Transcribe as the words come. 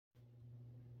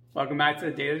Welcome back to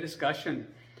the daily discussion.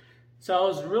 So I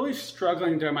was really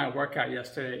struggling during my workout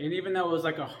yesterday, and even though it was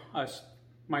like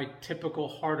my typical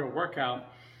harder workout,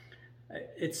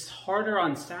 it's harder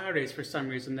on Saturdays for some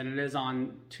reason than it is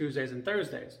on Tuesdays and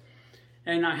Thursdays.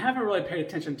 And I haven't really paid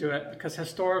attention to it because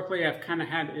historically I've kind of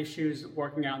had issues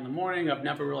working out in the morning. I've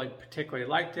never really particularly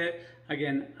liked it.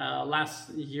 Again, last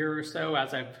year or so,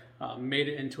 as I've made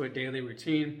it into a daily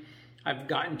routine, I've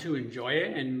gotten to enjoy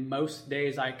it, and most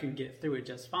days I can get through it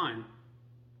just fine.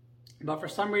 But for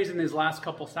some reason, these last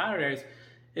couple Saturdays,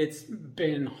 it's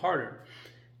been harder.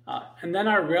 And then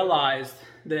I realized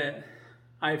that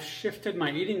I've shifted my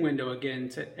eating window again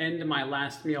to end my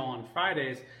last meal on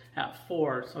Fridays at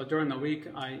 4. So during the week,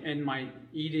 I end my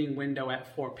eating window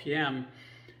at 4 p.m.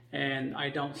 and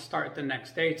I don't start the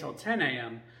next day till 10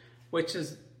 a.m., which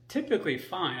is typically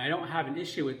fine. I don't have an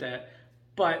issue with that.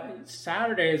 But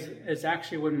Saturdays is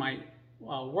actually when my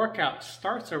workout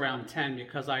starts around 10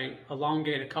 because I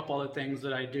elongate a couple other things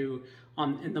that I do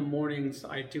in the mornings.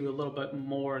 I do a little bit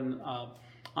more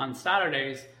on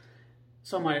Saturdays.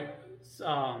 So my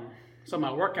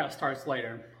workout starts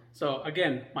later. So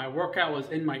again, my workout was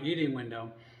in my eating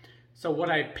window. So what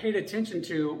I paid attention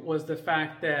to was the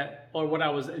fact that, or what I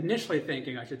was initially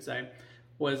thinking, I should say,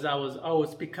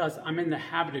 it's because I'm in the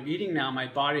habit of eating now. My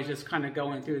body's just kind of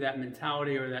going through that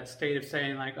mentality or that state of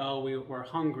saying like, oh, we're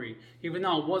hungry. Even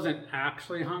though I wasn't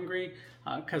actually hungry,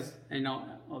 because,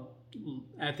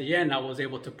 at the end I was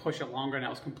able to push it longer and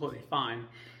that was completely fine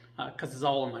because it's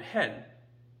all in my head.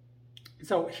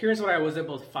 So here's what I was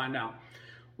able to find out.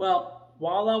 Well,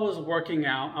 while I was working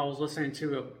out, I was listening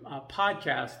to a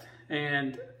podcast,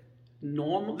 and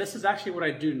this is actually what I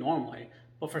do normally.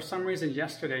 But for some reason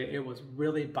yesterday, it was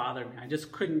really bothering me. I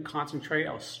just couldn't concentrate.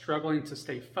 I was struggling to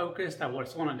stay focused. I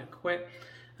just wanted to quit.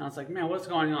 And I was like, man, what's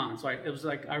going on? So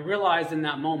I realized in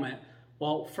that moment,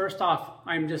 well, first off,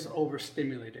 I'm just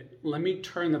overstimulated. Let me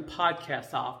turn the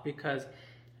podcast off because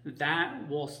that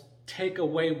will take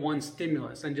away one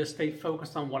stimulus and just stay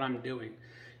focused on what I'm doing.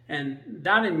 And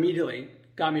that immediately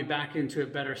got me back into a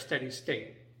better steady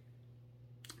state.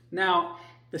 Now,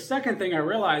 the second thing I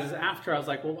realized is after I was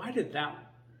like, well,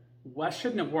 why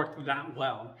shouldn't have worked that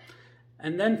well?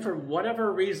 And then for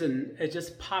whatever reason, it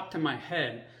just popped in my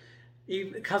head.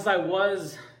 Because I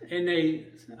was in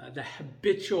the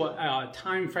habitual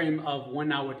time frame of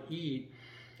when I would eat,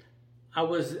 I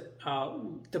was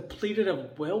depleted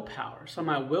of willpower. So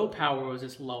my willpower was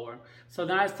just lower. So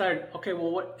then I started, okay,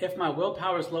 well, what if my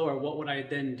willpower is lower, what would I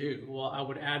then do? Well, I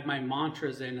would add my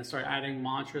mantras in and start adding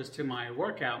mantras to my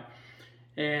workout.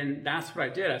 And that's what I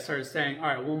did. I started saying, all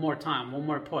right, one more time, one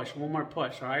more push,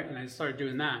 all right? And I started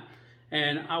doing that.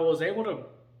 And I was able to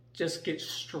just get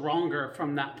stronger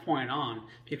from that point on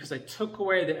because I took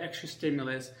away the extra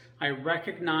stimulus. I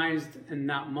recognized in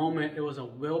that moment it was a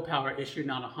willpower issue,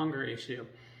 not a hunger issue.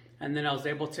 And then I was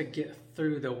able to get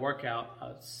through the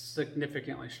workout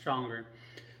significantly stronger.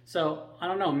 So I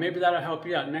don't know, maybe that'll help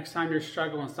you out. Next time you're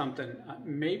struggling with something,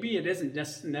 maybe it isn't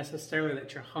just necessarily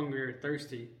that you're hungry or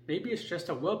thirsty. Maybe it's just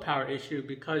a willpower issue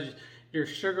because your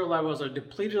sugar levels are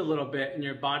depleted a little bit and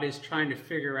your body's trying to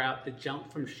figure out the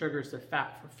jump from sugars to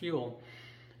fat for fuel.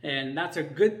 And that's a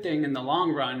good thing in the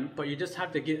long run, but you just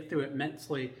have to get through it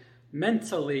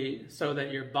mentally so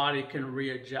that your body can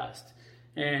readjust.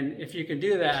 And if you can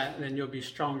do that, then you'll be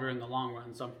stronger in the long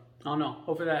run. So I don't know,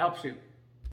 hopefully that helps you.